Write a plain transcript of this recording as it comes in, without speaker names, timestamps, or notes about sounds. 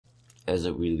Is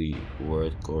it really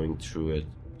worth going through it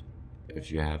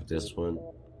if you have this one?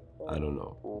 I don't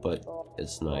know, but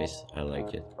it's nice. I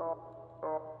like it.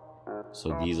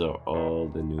 So these are all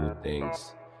the new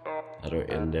things that are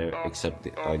in there, except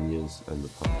the onions and the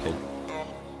pumpkin.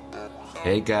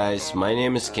 Hey guys, my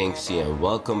name is Kinksy and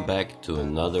welcome back to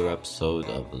another episode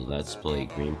of Let's Play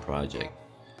Green Project.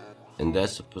 In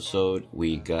this episode,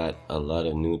 we got a lot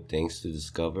of new things to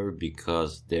discover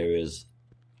because there has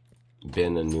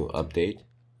been a new update.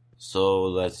 So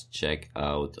let's check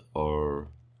out our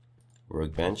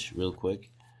workbench real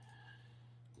quick.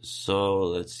 So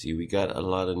let's see, we got a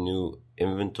lot of new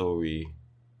inventory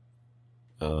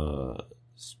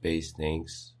space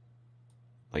things.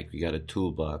 Like we got a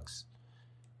toolbox,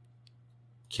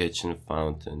 kitchen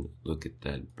fountain, look at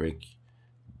that, brick,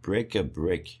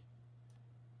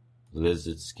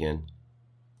 lizard skin.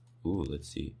 Ooh, let's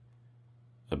see,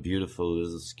 a beautiful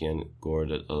lizard skin gourd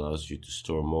that allows you to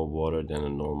store more water than a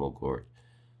normal gourd.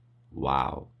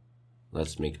 Wow,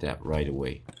 let's make that right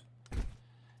away.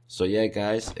 So yeah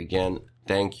guys, again,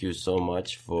 thank you so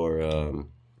much for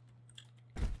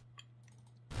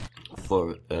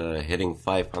hitting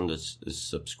 500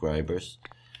 subscribers.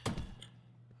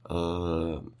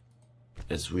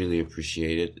 It's really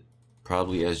appreciated.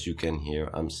 Probably as you can hear,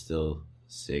 I'm still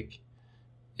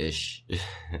sick-ish.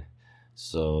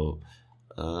 So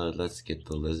let's get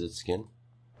the lizard skin.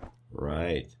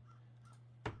 Right.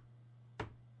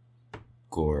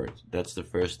 Gourd. That's the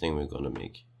first thing we're gonna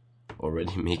make.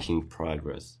 Already making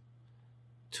progress.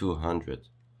 200.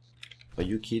 Are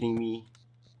you kidding me?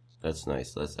 That's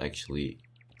nice. Let's actually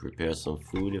prepare some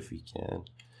food if we can.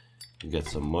 We got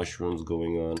some mushrooms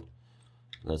going on.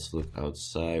 Let's look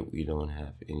outside. We don't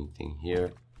have anything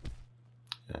here.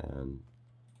 And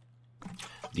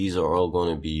these are all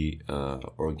going to be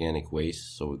organic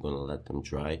waste, so we're going to let them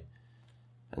dry.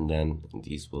 And then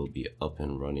these will be up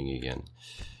and running again.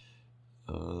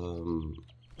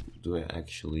 Do I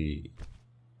actually...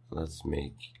 Let's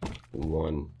make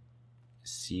one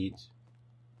seed.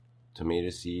 Tomato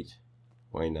seed.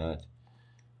 Why not?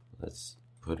 Let's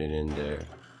put it in there.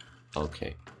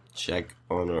 Okay. Check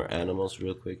on our animals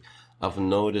real quick. I've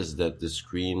noticed that the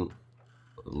screen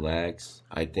lags,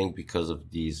 I think because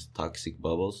of these toxic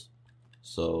bubbles.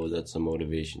 So that's a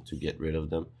motivation to get rid of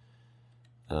them.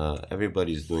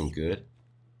 Everybody's doing good.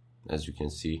 As you can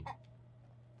see.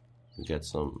 We got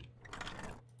some...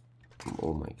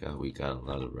 Oh my god, we got a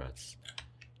lot of rats.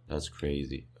 That's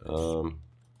crazy. I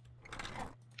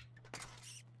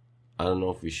don't know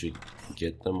if we should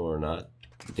get them or not.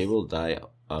 They will die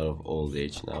out of old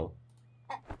age now.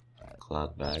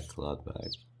 Cloud bag.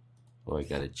 Oh, I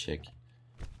gotta check.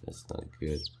 That's not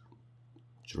good.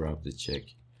 Drop the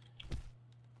check.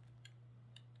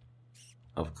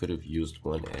 I could have used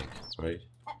one egg, right?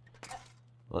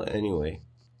 Well, anyway.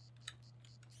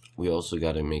 We also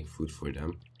gotta make food for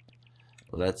them.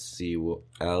 Let's see what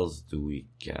else do we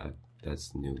got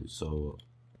that's new. So,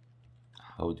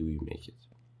 how do we make it?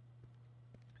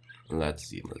 Let's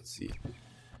see.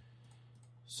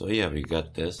 So yeah, we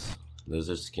got this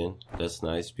lizard skin. That's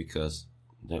nice because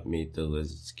that made the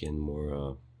lizard skin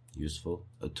more useful.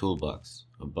 A toolbox,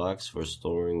 a box for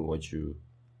storing what you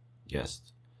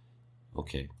guessed.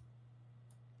 Okay,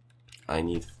 I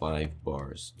need 5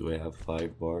 bars. Do I have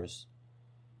 5 bars?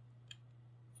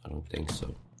 I don't think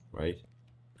so, right?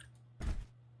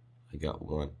 I got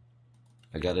 1.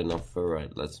 I got enough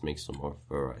ferrite. Let's make some more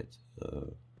ferrite.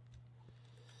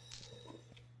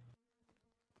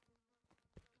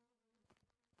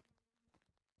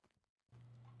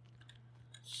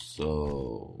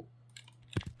 So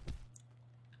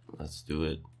let's do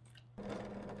it.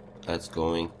 That's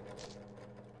going.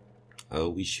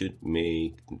 We should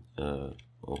make we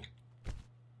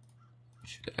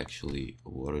should actually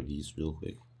water these real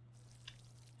quick.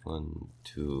 1,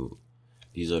 2.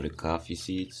 These are the coffee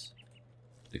seeds,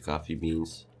 the coffee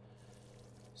beans.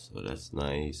 So that's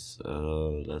nice.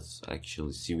 Let's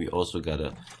actually see. We also got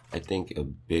I think a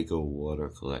bigger water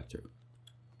collector.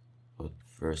 But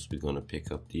first we're gonna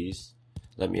pick up these.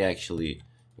 I'm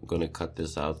gonna cut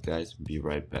this out, guys. Be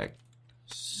right back.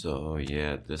 So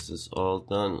yeah, this is all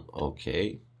done.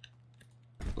 Okay,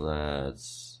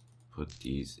 let's put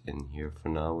these in here for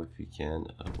now if we can.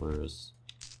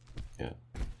 Yeah,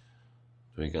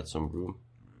 do we got some room?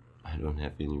 I don't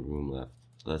have any room left.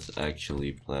 Let's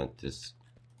actually plant this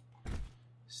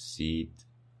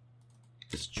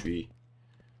tree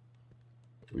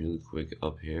really quick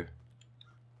up here.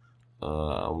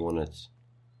 I want it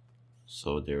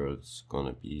so there's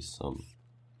gonna be some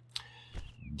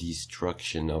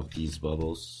destruction of these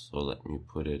bubbles. So let me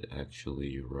put it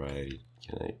actually right.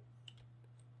 Can I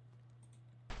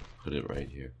put it right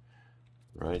here,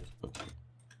 right? Okay.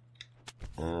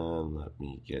 And let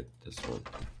me get this one.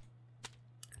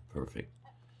 Perfect.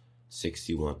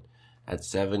 61. At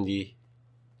 70,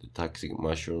 the toxic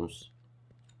mushrooms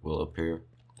will appear.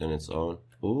 Then it's on.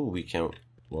 Oh, we can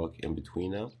walk in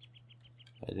between now.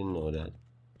 I didn't know that.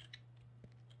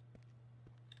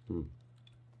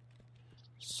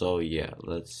 So yeah,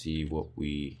 let's see what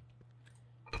we.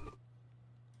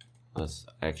 Let's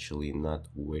actually not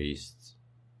waste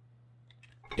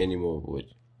any more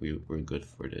wood. We're good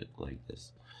for it like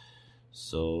this.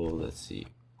 So let's see.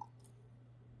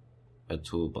 A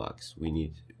toolbox. We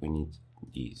need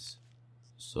these.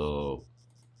 So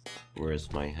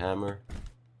where's my hammer?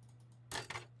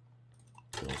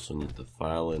 We also need the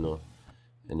file in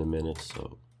a minute.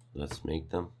 So let's make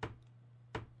them.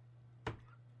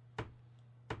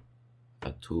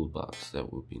 A toolbox,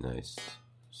 that would be nice.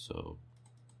 So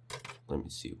let me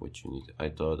see what you need. I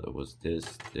thought it was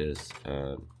this,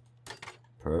 and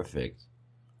perfect.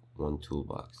 One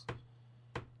toolbox.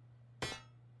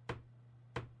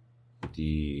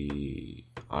 The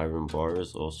iron bar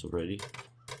is also ready.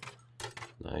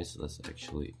 Nice. Let's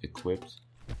actually equip.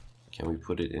 Can we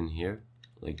put it in here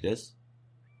like this?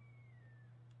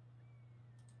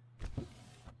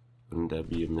 Wouldn't that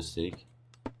be a mistake?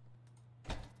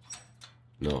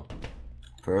 No.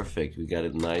 Perfect. We got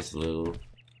a nice little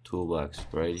toolbox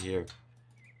right here.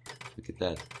 Look at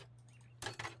that.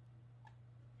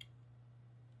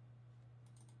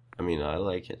 I mean, I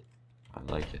like it. I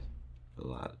like it a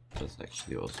lot. Let's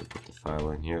actually also put the file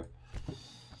in here.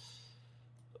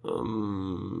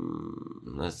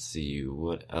 Let's see,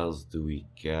 what else do we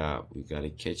got? We got a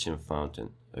kitchen fountain,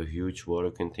 a huge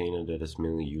water container that is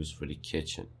mainly used for the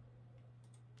kitchen.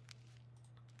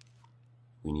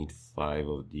 We need 5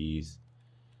 of these.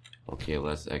 Okay,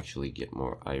 let's actually get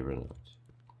more iron out.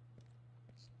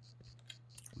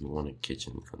 We want a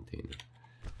kitchen container.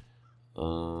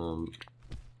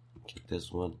 Get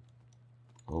this one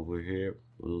over here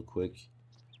real quick.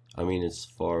 I mean, it's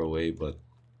far away, but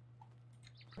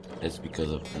it's because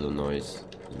of the noise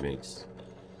it makes.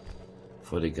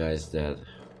 For the guys that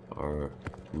are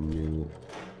new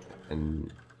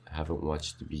and haven't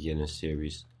watched the beginner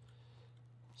series.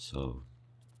 So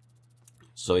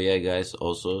yeah, guys,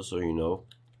 also, so you know,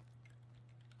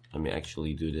 let me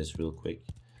actually do this real quick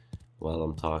while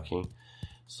I'm talking.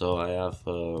 So I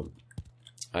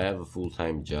have a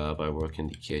full-time job. I work in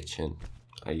the kitchen.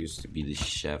 I used to be the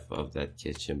chef of that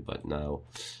kitchen, but now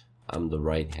I'm the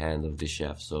right hand of the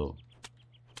chef, so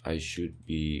I should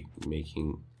be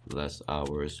making less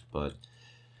hours, but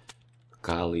a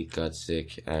colleague got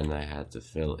sick and I had to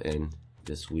fill in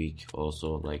this week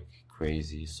also like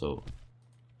crazy. So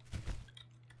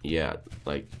yeah,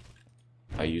 like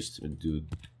I used to do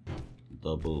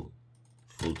double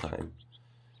full-time.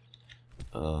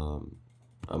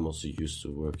 I'm also used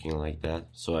to working like that,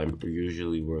 so I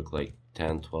usually work like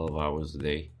 10-12 hours a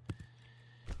day,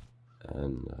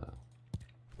 and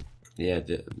yeah,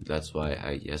 that's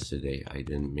why yesterday I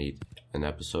didn't make an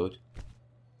episode,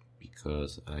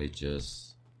 because I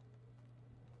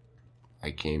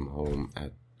came home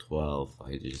at 12.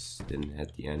 I just didn't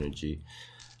have the energy.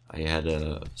 I had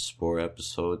a spore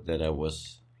episode that I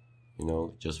was,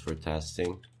 just for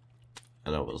testing,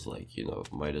 and I was like,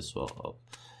 might as well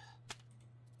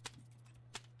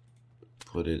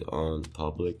put it on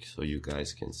public so you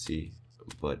guys can see.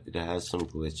 But it has some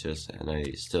glitches and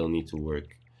I still need to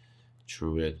work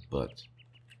through it, but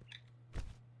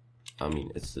I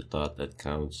mean, it's the thought that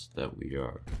counts, that we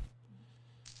are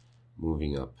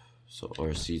moving up. So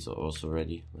our seeds are also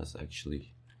ready. Let's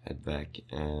actually head back.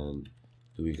 And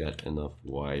do we got enough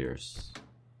wires?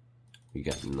 We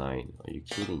got 9. Are you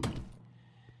kidding me?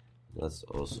 Let's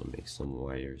also make some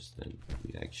wires then.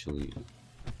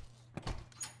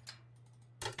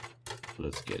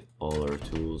 Let's get all our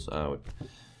tools out.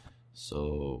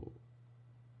 So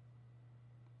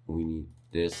we need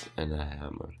this and a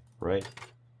hammer, right?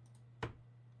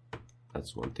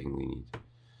 That's one thing we need.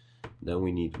 Then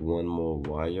we need one more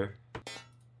wire.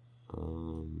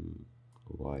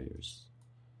 Wires.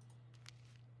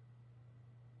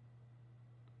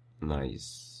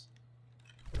 Nice.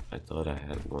 I thought I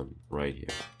had one right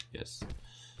here. Yes.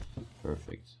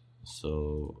 Perfect.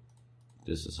 So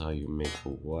this is how you make a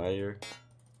wire.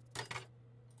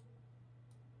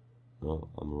 No,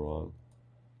 I'm wrong.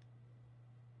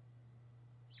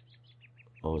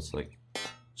 Oh, it's like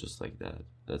just like that.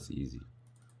 That's easy.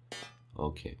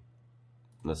 Okay,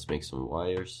 let's make some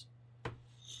wires.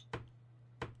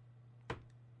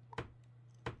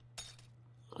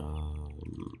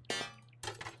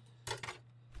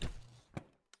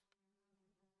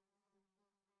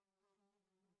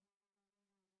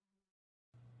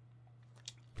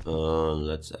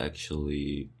 Let's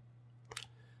actually,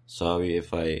 sorry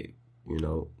if I,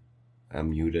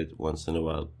 I'm muted once in a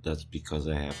while. That's because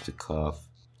I have to cough,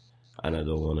 and I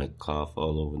don't want to cough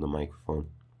all over the microphone.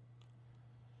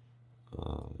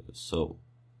 So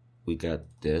we got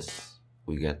this,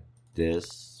 we got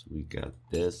this, we got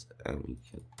this, and we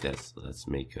got this. Let's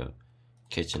make a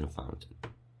kitchen fountain.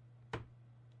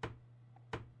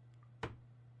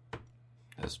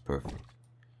 That's perfect.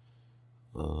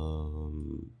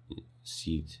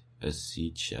 A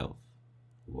seed shelf.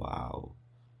 Wow.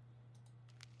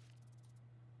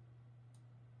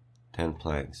 10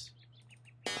 planks.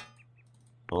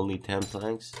 Only 10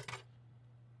 planks?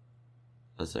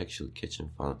 That's actually kitchen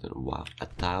fountain. Wow,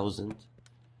 1,000?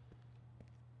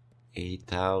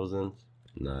 8,000?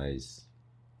 Nice.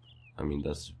 I mean,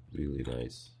 that's really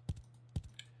nice.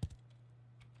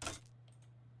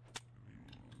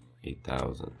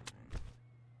 8,000.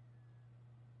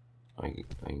 I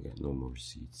ain't got no more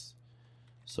seeds.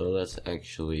 So let's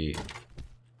actually.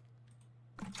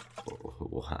 Oh,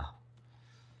 wow.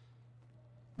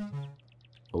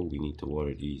 Oh, we need to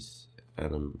water these,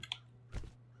 and I'm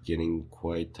getting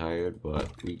quite tired, but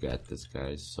we got this,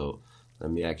 guys. So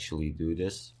let me actually do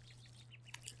this,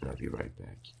 and I'll be right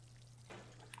back.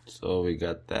 So we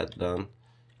got that done.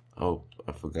 Oh,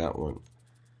 I forgot one.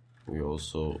 We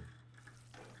also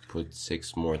put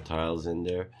 6 more tiles in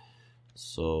there,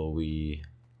 so we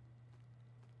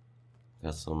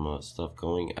got some stuff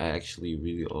going. I actually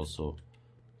really also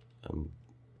am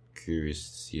curious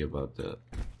to see about the.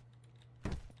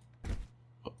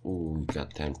 Oh, we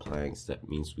got 10 planks. That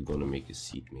means we're gonna make a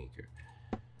seed maker.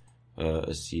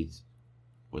 A seed.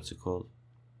 What's it called?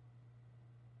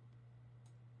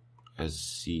 A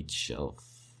seed shelf.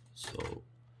 So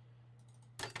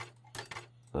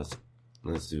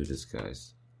let's do this,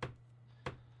 guys.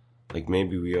 Like,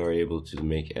 maybe we are able to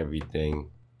make everything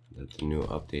that the new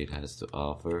update has to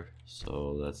offer.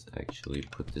 So let's actually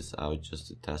put this out just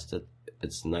to test it.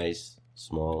 It's nice,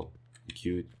 small,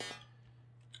 cute.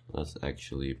 Let's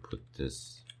actually put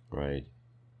this right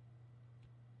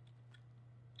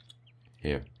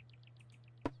here.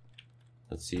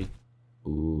 Let's see.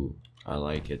 Ooh, I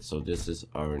like it. So this is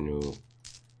our new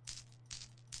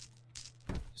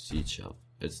seed shelf.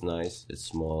 It's nice, it's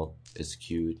small, it's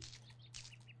cute.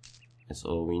 That's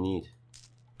all we need.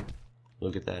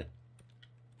 Look at that.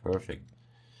 Perfect.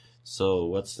 So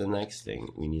what's the next thing?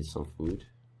 We need some food.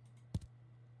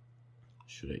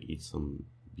 Should I eat some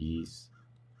bees?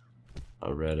 I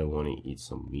rather want to eat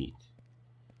some meat.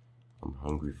 I'm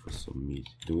hungry for some meat.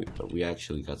 We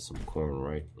actually got some corn,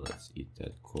 right? Let's eat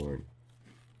that corn.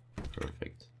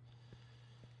 Perfect.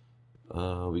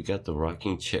 We got the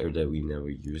rocking chair that we never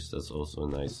used. That's also a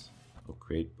nice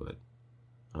upgrade, but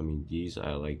I mean,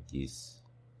 I like these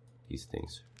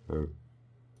things.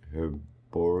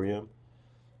 Herborium.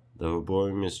 The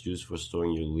herborium is used for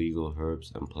storing your legal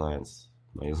herbs and plants.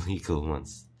 My legal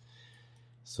ones.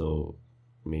 So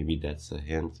maybe that's a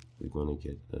hint. We're gonna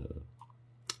get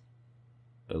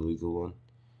a legal one.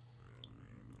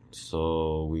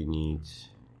 So we need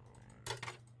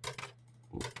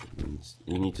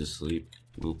to sleep.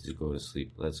 We need to go to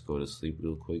sleep. Let's go to sleep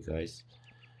real quick, guys.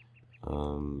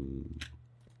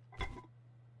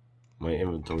 My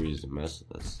inventory is a mess.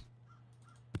 Let's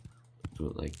do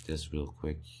it like this real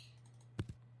quick.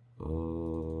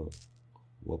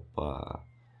 Whoopa.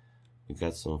 We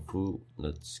got some food.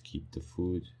 Let's keep the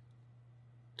food.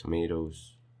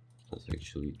 Tomatoes. Let's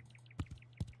actually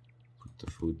put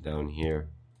the food down here.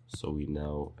 So we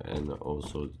now, and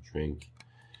also the drink.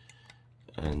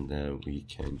 And then we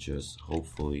can just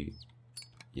hopefully,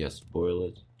 yes, boil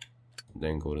it.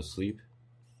 Then go to sleep.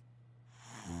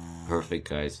 Perfect,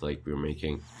 guys. Like, we're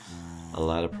making a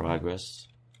lot of progress.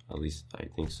 At least I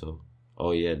think so.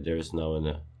 Oh yeah, there's now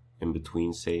an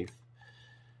in-between save.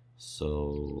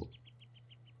 So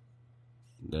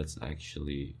that's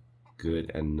actually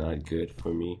good and not good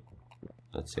for me,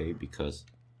 let's say, because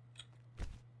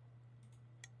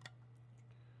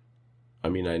I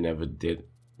mean, I never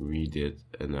redid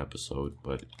an episode,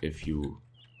 but if you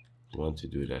want to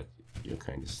do that, you're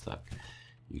kind of stuck.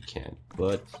 You can't,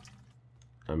 but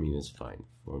I mean, it's fine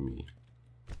for me.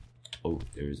 Oh,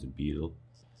 there's a beetle.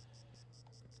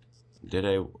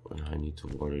 I need to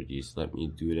water these. Let me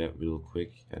do that real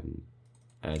quick and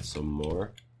add some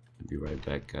more. I'll be right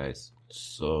back, guys.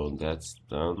 So that's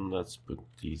done. Let's put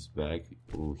these back.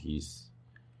 Oh, he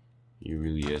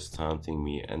really is taunting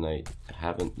me, and I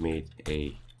haven't made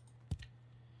a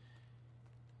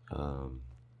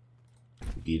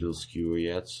beetle skewer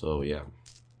yet, so yeah,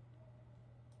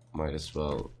 might as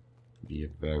well be a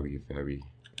very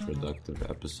productive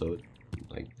episode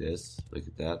like this. Look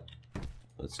at that.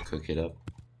 Let's cook it up.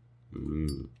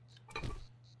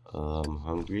 I'm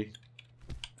hungry.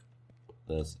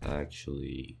 Let's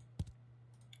actually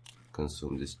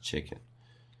consume this chicken.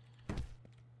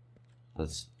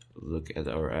 Let's look at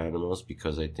our animals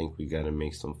because I think we gotta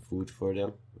make some food for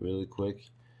them really quick.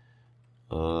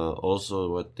 Also,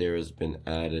 what there has been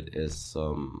added is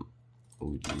some.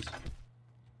 Oh, geez.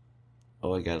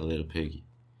 Oh, I got a little piggy.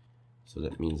 So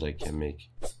that means I can make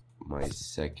my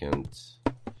second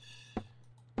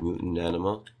mutant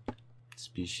animal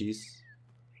species.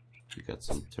 We got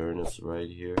some turnips right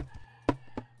here.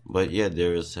 But yeah,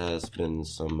 there has been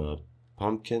some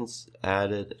pumpkins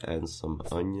added and some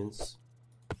onions.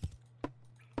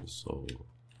 So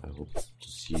I hope to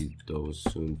see those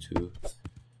soon too.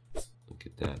 Look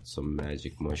at that, some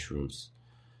magic mushrooms.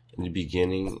 In the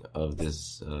beginning of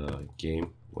this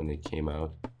game, when it came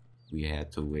out, we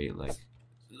had to wait like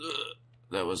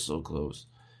that was so close.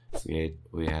 We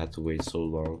had to wait so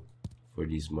long for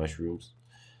these mushrooms.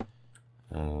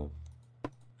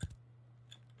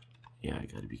 Yeah, I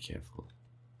gotta be careful.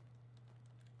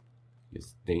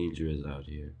 It's dangerous out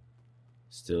here.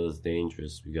 Still, it's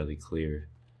dangerous. We gotta clear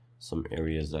some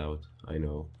areas out. I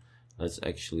know. Let's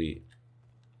actually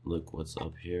look what's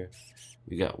up here.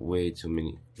 We got way too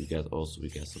many. We got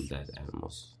some dead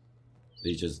animals.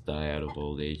 They just die out of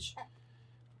old age.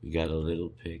 We got a little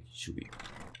pig. Should we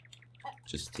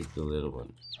just take the little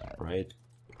one, right?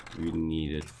 We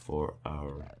need it for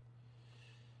our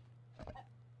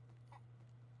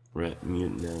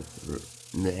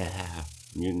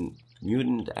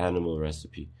mutant animal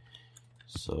recipe.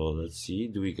 So let's see.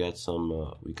 Do we got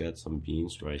some? We got some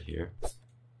beans right here,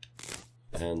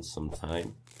 and some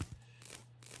thyme.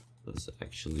 Let's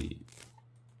actually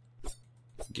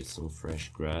get some fresh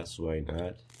grass. Why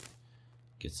not?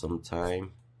 Get some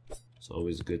thyme. It's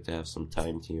always good to have some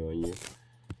thyme tea on you.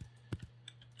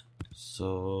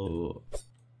 So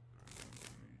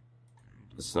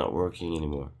it's not working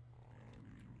anymore.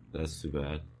 That's too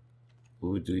bad.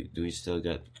 Ooh, do we still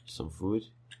got some food?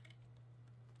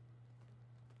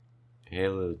 Hey,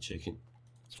 little chicken.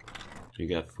 You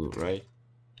got food, right?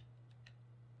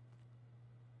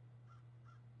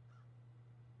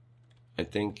 I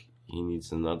think he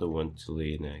needs another one to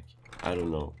lay an egg. I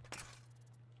don't know.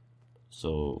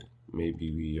 So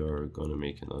maybe we are gonna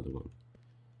make another one.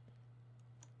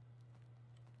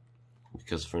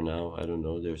 Because for now, I don't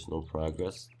know, there's no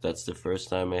progress. That's the first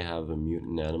time I have a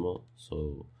mutant animal,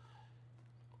 so...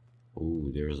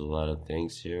 Ooh, there's a lot of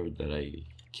things here that I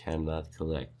cannot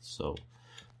collect. So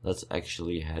let's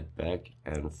actually head back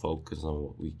and focus on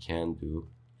what we can do.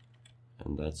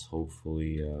 And that's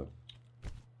hopefully...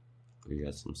 we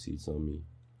got some seeds on me.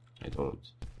 I don't.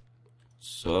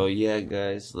 So yeah,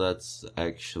 guys, let's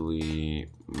actually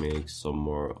make some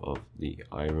more of the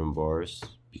iron bars,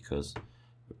 because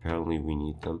apparently we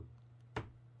need them.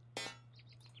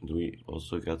 Do we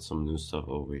also got some new stuff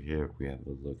over here? We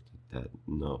haven't looked at that.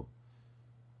 No.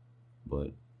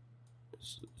 But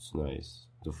it's nice.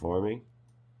 The farming.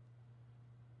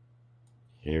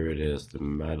 Here it is, the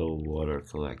metal water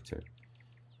collector.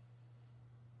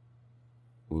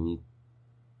 We need...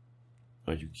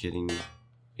 Are you kidding me?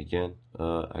 Again?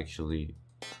 Actually,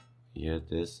 yeah,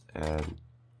 this and...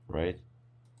 Right?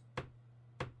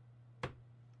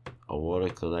 A water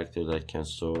collector that can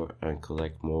store and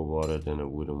collect more water than a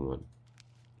wooden one.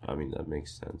 I mean, that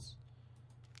makes sense.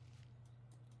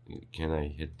 Can I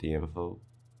hit the info?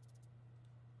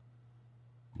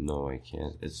 No, I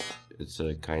can't. It's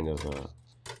a kind of a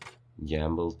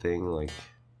gamble thing, like,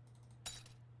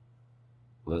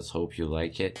 let's hope you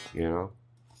like it, you know?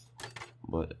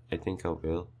 But I think I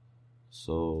will.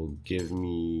 So give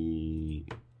me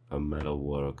a metal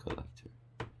water collector.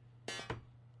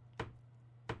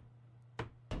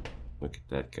 Look at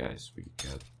that, guys. We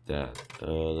got that.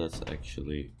 Let's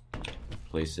actually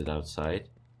place it outside.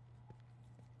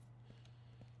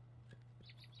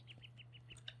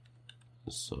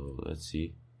 So let's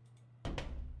see.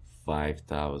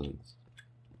 5,000.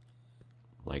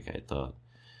 Like I thought.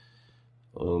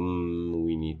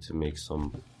 We need to make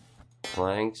some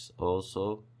planks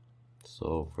also.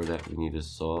 So for that we need a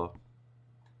saw.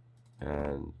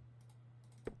 And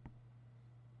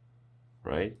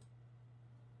right?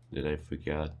 Did I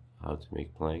forget how to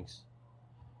make planks?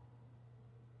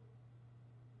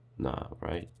 Nah,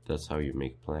 right? That's how you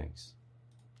make planks.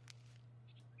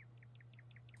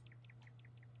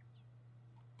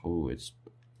 Ooh, it's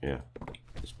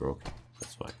broken.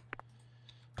 That's why.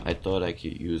 I thought I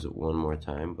could use it one more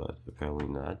time, but apparently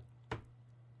not.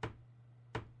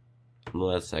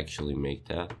 Let's actually make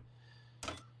that.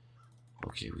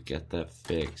 Okay, we got that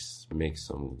fixed. Make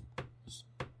some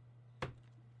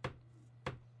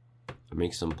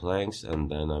planks, and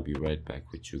then I'll be right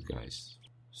back with you guys.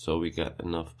 So we got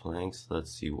enough planks.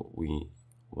 Let's see what we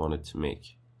wanted to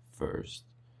make first.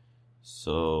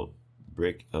 So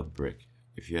brick a brick.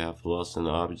 If you have lost an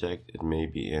object, it may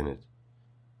be in it.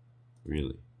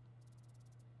 Really?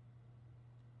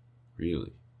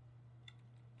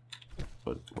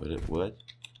 What?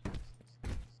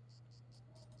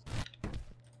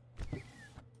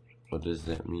 What does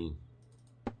that mean?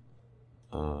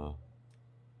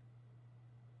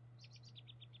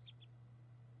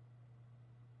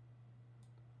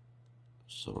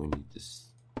 So we need the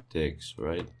sticks,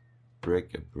 right?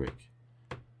 Brick a brick.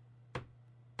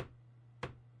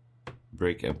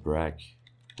 Brick a brack.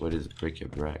 What is brick a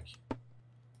brack?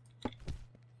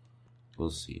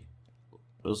 We'll see.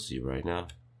 We'll see right now.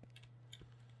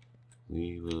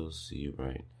 We will see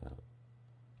right now.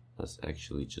 Let's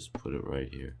actually just put it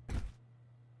right here.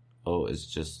 Oh,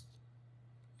 it's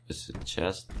a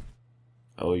chest.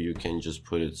 Oh, you can just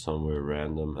put it somewhere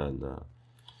random and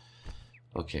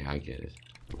okay, I get it.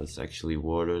 Let's actually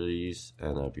water these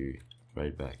and I'll be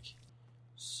right back.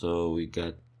 So we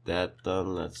got that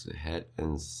done. Let's head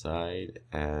inside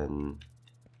and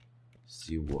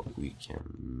see what we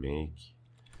can make.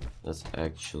 Let's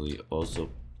actually also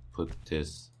put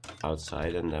this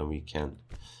outside and then we can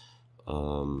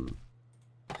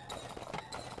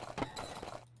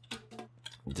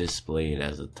display it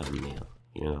as a thumbnail.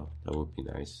 You know, that would be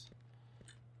nice.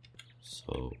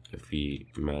 So if we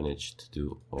manage to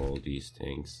do all these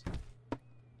things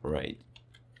right,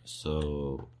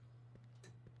 so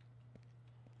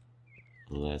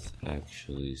let's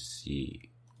actually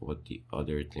see what the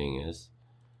other thing is.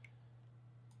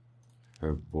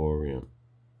 Herbarium.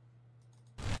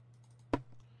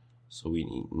 So we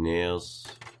need nails,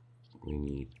 we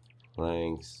need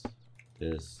planks,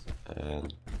 this,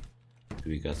 and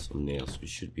we got some nails. We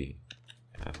should be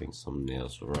having some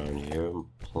nails around here.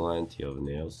 Plenty of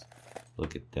nails.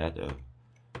 Look at that,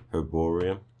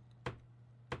 herbarium.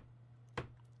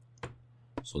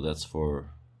 So that's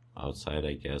for outside,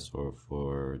 I guess, or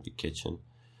for the kitchen.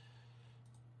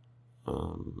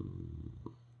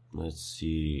 Let's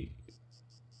see.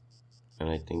 And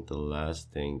I think the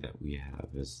last thing that we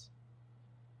have is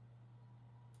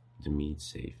the meat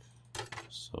safe.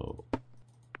 So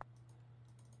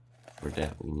for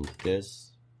that we need this.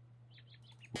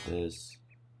 We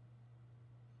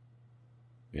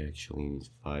actually need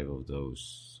 5 of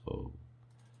those, so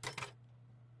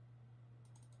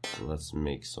let's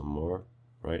make some more,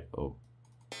 right? Oh,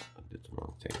 I did the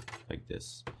wrong thing. Like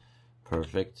this.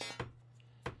 Perfect.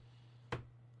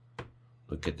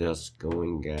 Look at us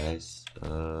going, guys.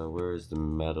 Where is the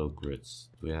metal grits?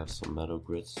 Do we have some metal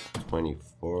grits?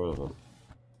 24 of them.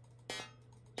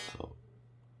 So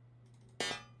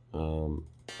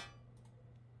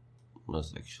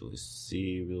let's actually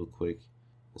see real quick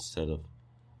instead of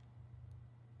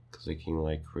clicking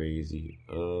like crazy.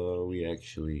 We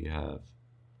actually have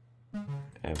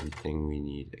everything we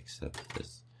need except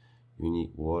this. You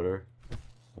need water.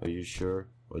 Are you sure?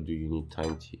 Or do you need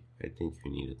time tea? I think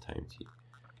you need a time tea.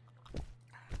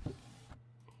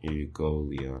 Here you go,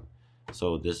 Leon.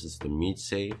 So this is the meat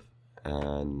safe,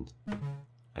 and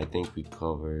I think we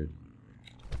covered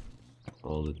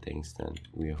all the things then.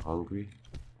 We're hungry.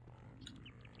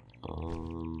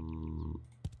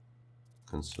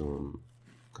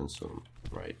 Consume,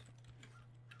 right.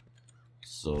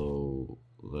 So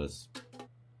let's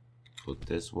put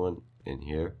this one in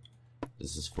here.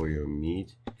 This is for your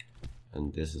meat,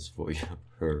 and this is for your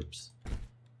herbs.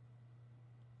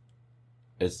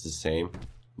 It's the same,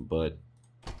 but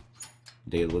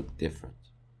they look different.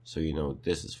 So you know,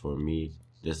 this is for meat,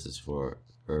 this is for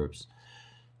herbs.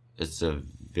 It's a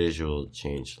visual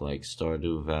change. Like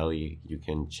Stardew Valley, you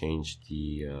can change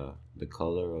the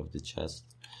color of the chest.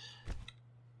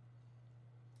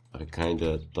 I kind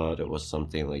of thought it was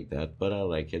something like that, but I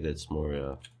like it. It's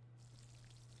more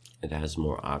it has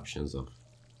more options of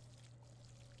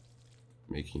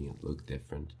making it look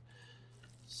different.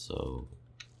 So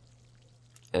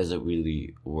is it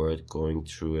really worth going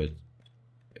through it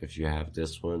if you have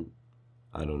this one?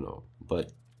 I don't know,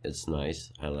 but it's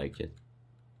nice. I like it.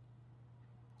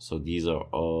 So these are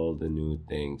all the new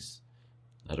things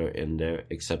that are in there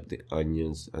except the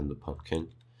onions and the pumpkin.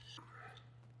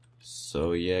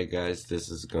 So yeah, guys,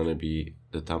 this is gonna be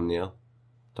the thumbnail.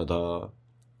 Ta-da!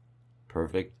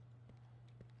 Perfect.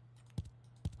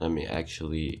 Let me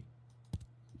actually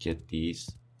get these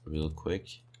real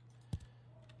quick.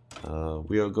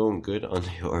 We are going good on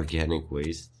the organic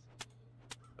waste.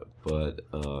 but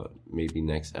maybe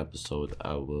next episode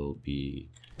I will be,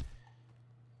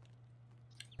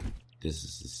 this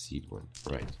is the seed one,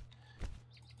 right,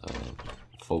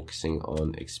 focusing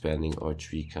on expanding our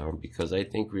tree count, because I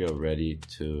think we are ready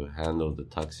to handle the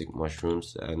toxic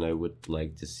mushrooms, and I would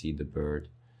like to see the bird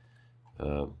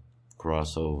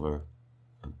cross over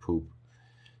and poop,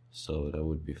 so that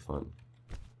would be fun.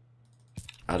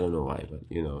 I don't know why, but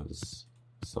you know, it's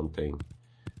something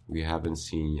we haven't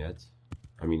seen yet.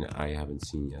 I mean, I haven't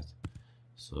seen yet.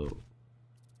 So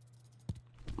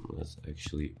let's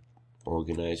actually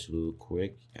organize real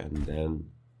quick and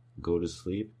then go to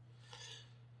sleep.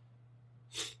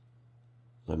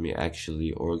 Let me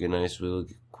actually organize real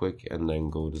quick and then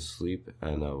go to sleep,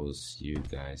 and I will see you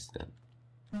guys then.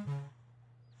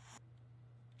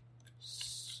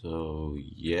 So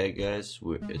yeah guys,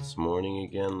 it's morning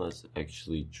again. Let's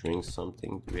actually drink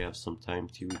something. Do we have some time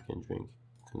tea we can drink?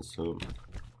 Consume.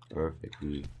 Perfect.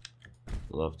 We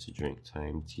love to drink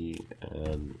time tea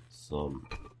and some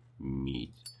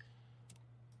meat.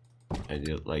 I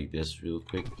did like this real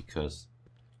quick because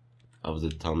of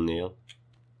the thumbnail.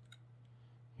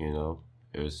 You know,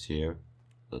 it was here.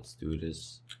 Let's do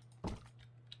this.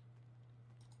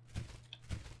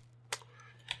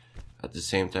 At the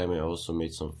same time, I also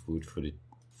made some food for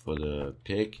the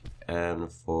pig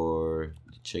and for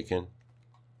the chicken.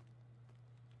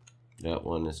 That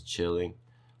one is chilling.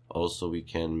 Also, we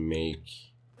can make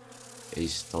a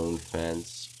stone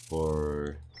fence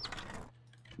for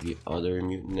the other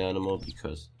mutant animal,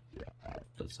 because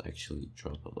let's actually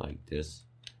drop it like this.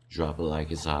 Drop it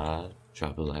like it's hot.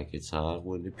 Drop it like it's hot.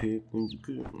 When the pig,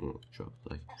 drop it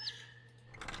like.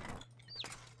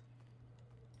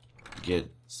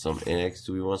 Get some eggs.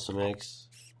 Do we want some eggs?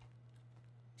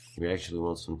 We actually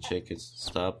want some chickens.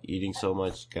 Stop eating so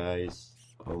much, guys.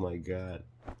 Oh my god.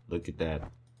 Look at that.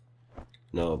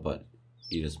 No, but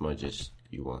eat as much as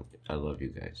you want. I love you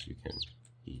guys. You can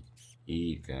eat.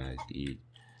 Eat, guys. Eat.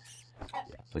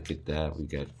 Look at that. We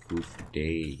got food for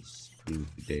days. Food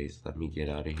for days. Let me get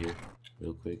out of here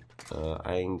real quick.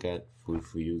 I ain't got food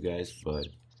for you guys, but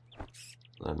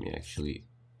let me actually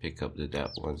pick up the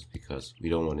that ones, because we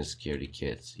don't want to scare the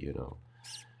kids, you know.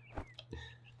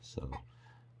 So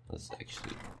let's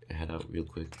actually head out real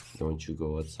quick. Don't you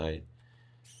go outside.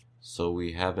 So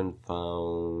we haven't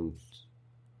found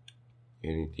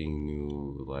anything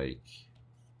new like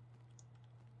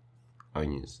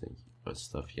onions and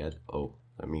stuff yet. Oh,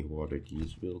 let me water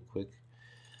these real quick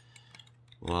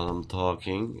while I'm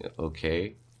talking.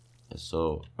 Okay,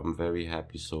 so I'm very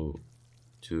happy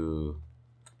to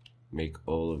make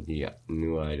all of the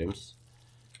new items,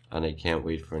 and I can't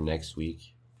wait for next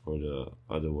week for the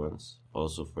other ones,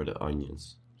 also for the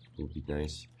onions. It will be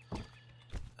nice.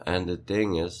 And the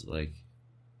thing is, like,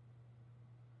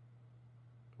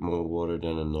 more water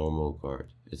than a normal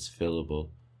gourd. It's fillable,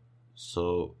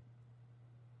 so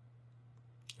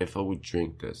if I would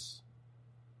drink this,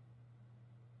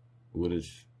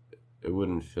 it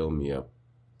wouldn't fill me up,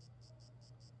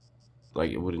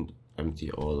 like it wouldn't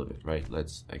empty all of it, right?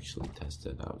 Let's actually test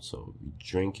it out. So we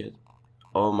drink it.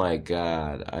 Oh my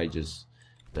god,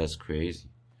 that's crazy.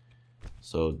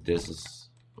 So this is,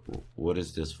 what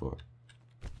is this for?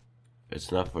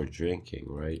 It's not for drinking,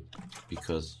 right?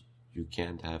 Because you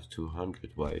can't have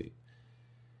 200. Why?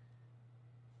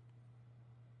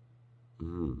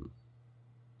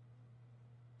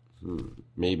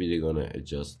 Maybe they're gonna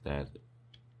adjust that.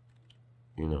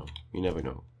 You know, you never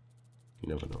know. You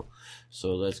never know.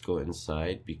 So let's go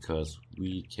inside, because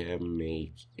we can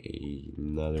make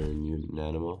another mutant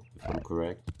animal, if I'm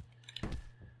correct.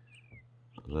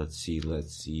 Let's see.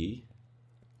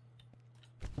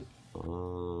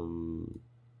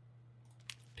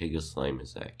 Pig slime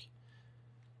is egg.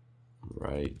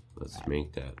 Right, let's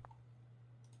make that.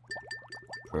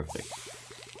 Perfect.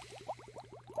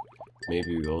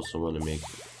 Maybe we also want to make,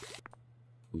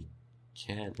 we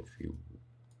can, if we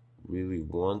really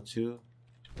want to,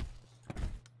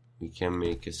 we can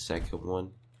make a second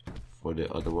one for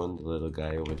the other one, the little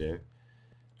guy over there.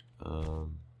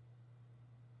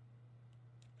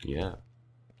 Yeah,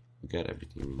 we got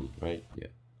everything we need, right? Yeah.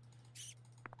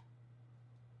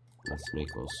 Let's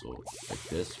make also like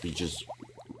this. We just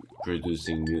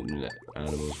producing mutant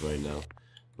animals right now,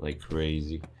 like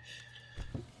crazy.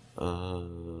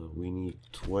 We need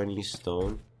 20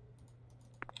 stone.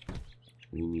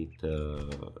 We need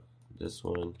this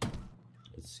one.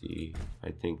 Let's see.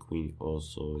 I think we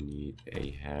also need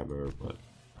a hammer, but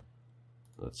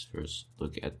let's first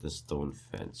look at the stone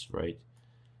fence, right?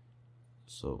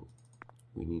 So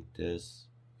we need this,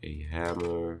 a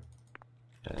hammer,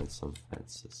 and some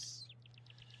fences.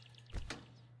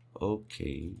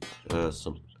 Okay,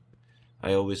 some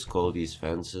I always call these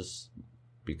fences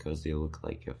because they look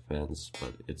like a fence,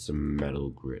 but it's a metal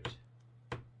grid.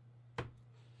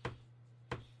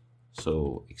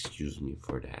 So excuse me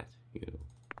for that, you know,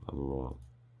 I'm wrong.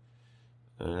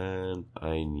 And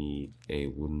I need a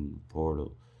wooden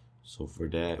portal. So for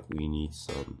that we need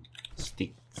some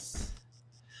sticks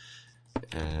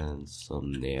and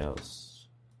some nails.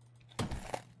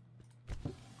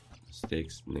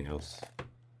 Sticks, nails.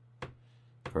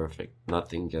 Perfect.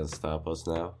 Nothing can stop us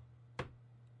now.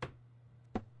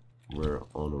 We're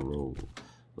on a roll.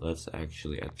 Let's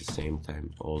actually at the same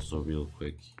time also real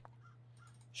quick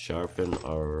sharpen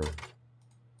our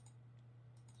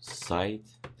sight,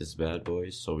 this bad boy,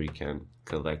 so we can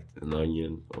collect an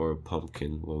onion or a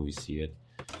pumpkin when we see it.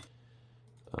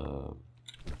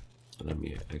 Let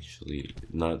me actually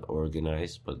not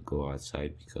organize but go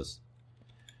outside because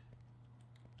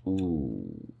ooh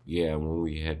yeah, when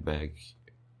we head back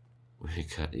we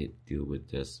gotta deal with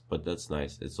this, but that's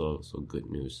nice. It's also good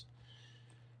news.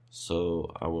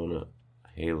 So I wanna,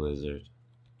 hey lizard,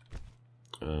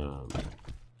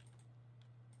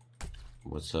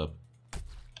 what's up?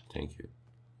 Thank you.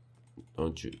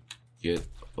 Don't you get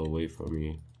away from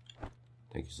me.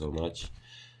 Thank you so much.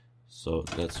 So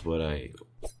that's what I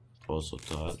also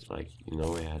thought, like, you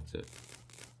know, I had to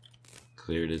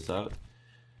clear this out.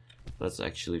 Let's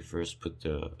actually first put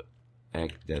the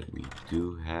egg that we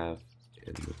do have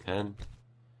in the pen.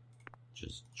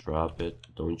 Just drop it.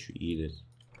 Don't you eat it.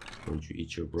 Don't you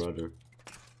eat your brother,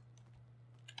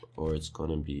 or it's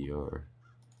gonna be your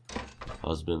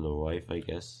husband or wife, I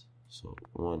guess. So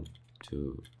 1,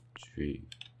 2, 3,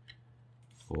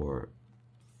 4,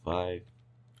 5.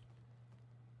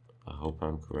 I hope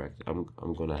I'm correct. I'm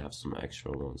gonna have some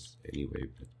extra ones anyway,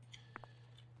 but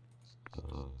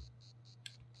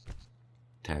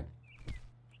 10.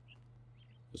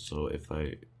 So if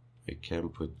I can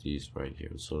put these right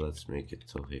here, so let's make it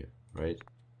till here, right?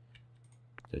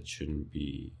 That shouldn't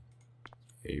be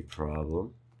a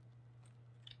problem.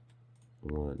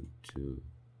 1, 2,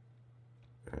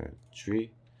 and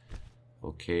 3.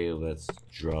 Okay, let's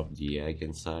drop the egg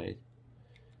inside.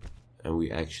 And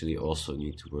we actually also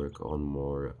need to work on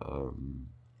more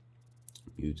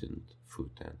mutant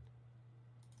food then.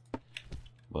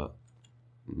 But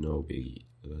no biggie.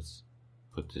 Let's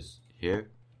put this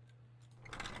here.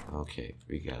 Okay,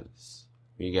 we got this.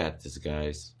 We got this,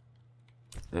 guys.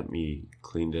 Let me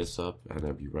clean this up and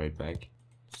I'll be right back.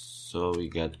 So we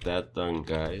got that done,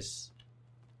 guys.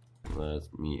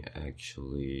 Let me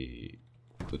actually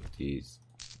put these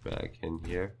back in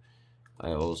here.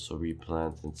 I also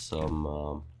replanted some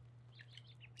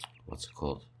what's it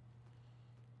called?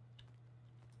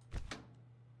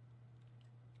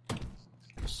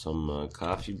 Some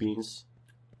coffee beans.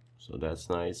 So that's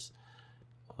nice.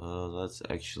 Let's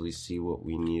actually see what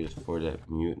we needed for that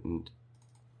mutant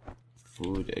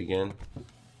food again.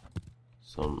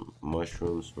 Some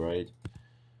mushrooms, right?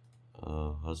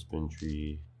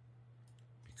 Husbandry,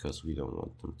 because we don't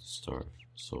want them to starve.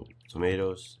 So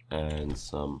tomatoes and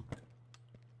some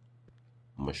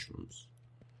mushrooms.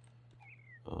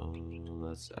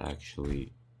 Let's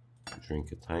actually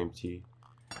drink a time tea,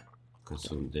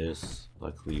 consume this.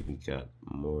 Luckily we got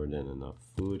more than enough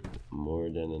food, more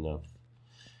than enough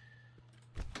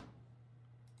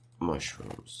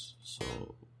mushrooms.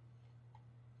 So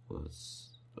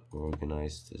let's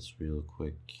organize this real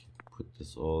quick, put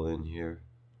this all in here.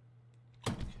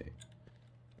 Okay,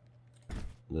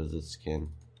 lizard skin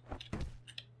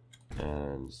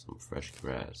and some fresh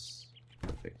grass.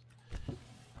 Perfect.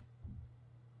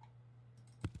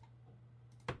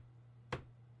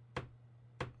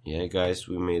 Yeah, guys,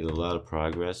 we made a lot of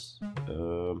progress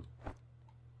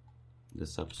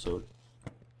this episode.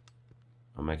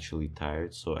 I'm actually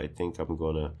tired, so I think I'm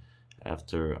gonna,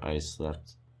 after I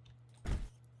slept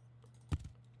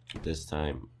this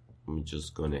time, I'm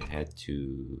just gonna head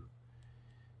to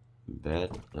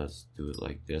bed. Let's do it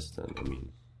like this then. I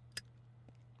mean,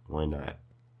 why not?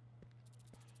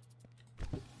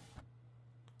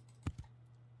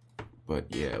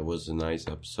 But yeah, it was a nice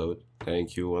episode.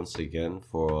 Thank you once again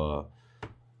for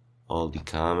all the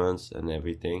comments and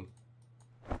everything.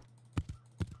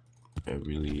 I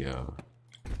really, I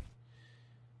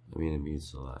mean, it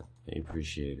means a lot. I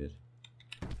appreciate it.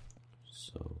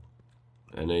 So,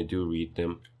 and I do read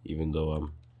them, even though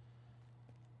I'm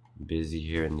busy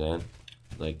here and then.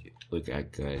 Like, look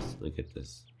at, guys, look at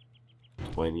this.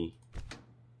 20,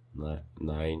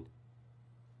 9,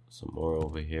 some more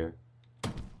over here.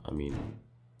 I mean,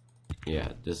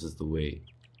 yeah, this is the way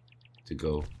to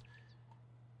go.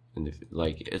 And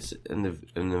like, it's an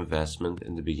investment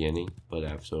in the beginning, but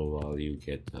after a while you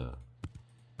get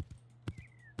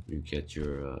you get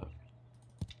your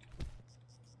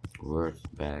worth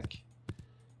back.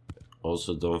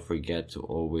 Also, don't forget to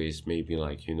always maybe,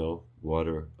 like, you know,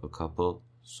 water a couple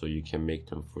so you can make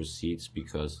them for seeds,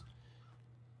 because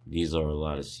these are a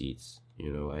lot of seeds.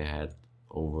 You know, I had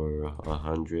over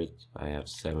 100, I have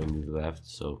 70 left,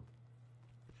 so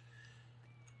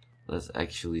let's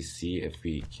actually see if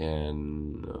we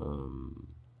can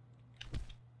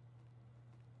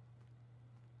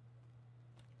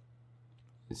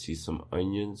see some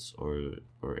onions or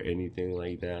anything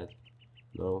like that.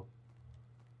 No,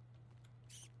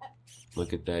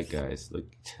 look at that, guys. Look,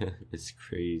 it's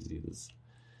crazy. This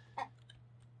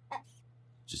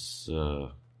just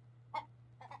full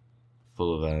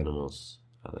of animals.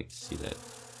 I like to see that.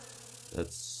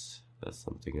 That's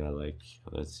something I like.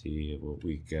 Let's see what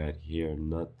we got here.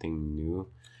 Nothing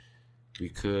new. We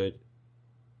could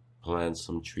plant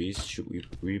some trees. Should we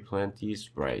replant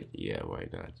these? Right, yeah, why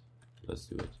not? Let's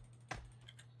do it.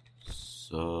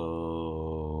 So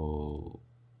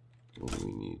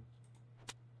we need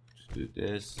to do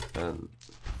this and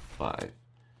 5.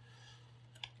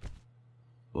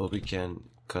 Well, we can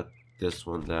cut this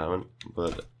one down,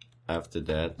 but after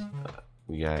that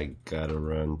I gotta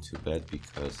run to bed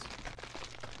because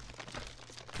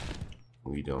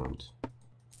we don't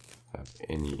have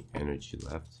any energy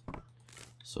left.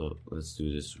 So let's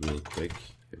do this real quick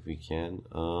if we can.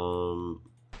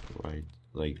 Right,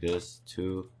 like this,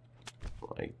 2,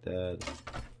 like that.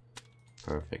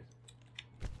 Perfect.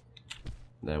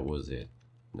 That was it.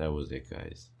 That was it,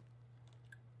 guys.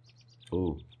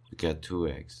 Oh, we got 2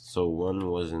 eggs. So 1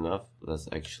 was enough. Let's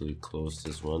actually close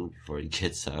this one before it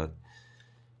gets out.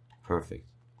 Perfect.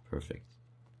 Perfect.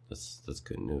 That's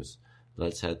good news.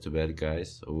 Let's head to bed,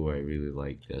 guys. Oh, I really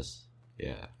like this.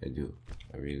 Yeah, I do.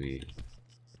 I really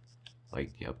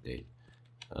like the update.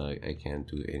 I can't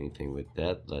do anything with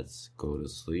that. Let's go to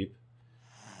sleep.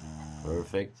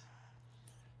 Perfect.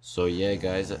 So yeah,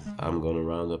 guys, I'm gonna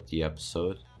round up the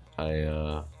episode.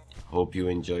 I hope you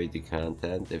enjoyed the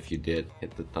content. If you did,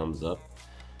 hit the thumbs up.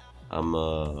 I'm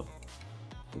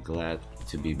glad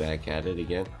to be back at it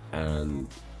again, and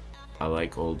I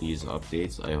like all these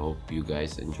updates. I hope you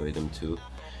guys enjoy them too.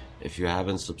 If you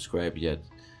haven't subscribed yet,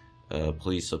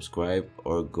 please subscribe.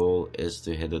 Our goal is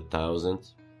to hit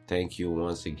 1,000. Thank you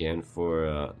once again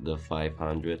for the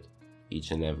 500,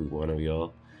 each and every one of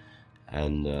y'all,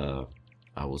 and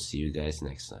I will see you guys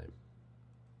next time.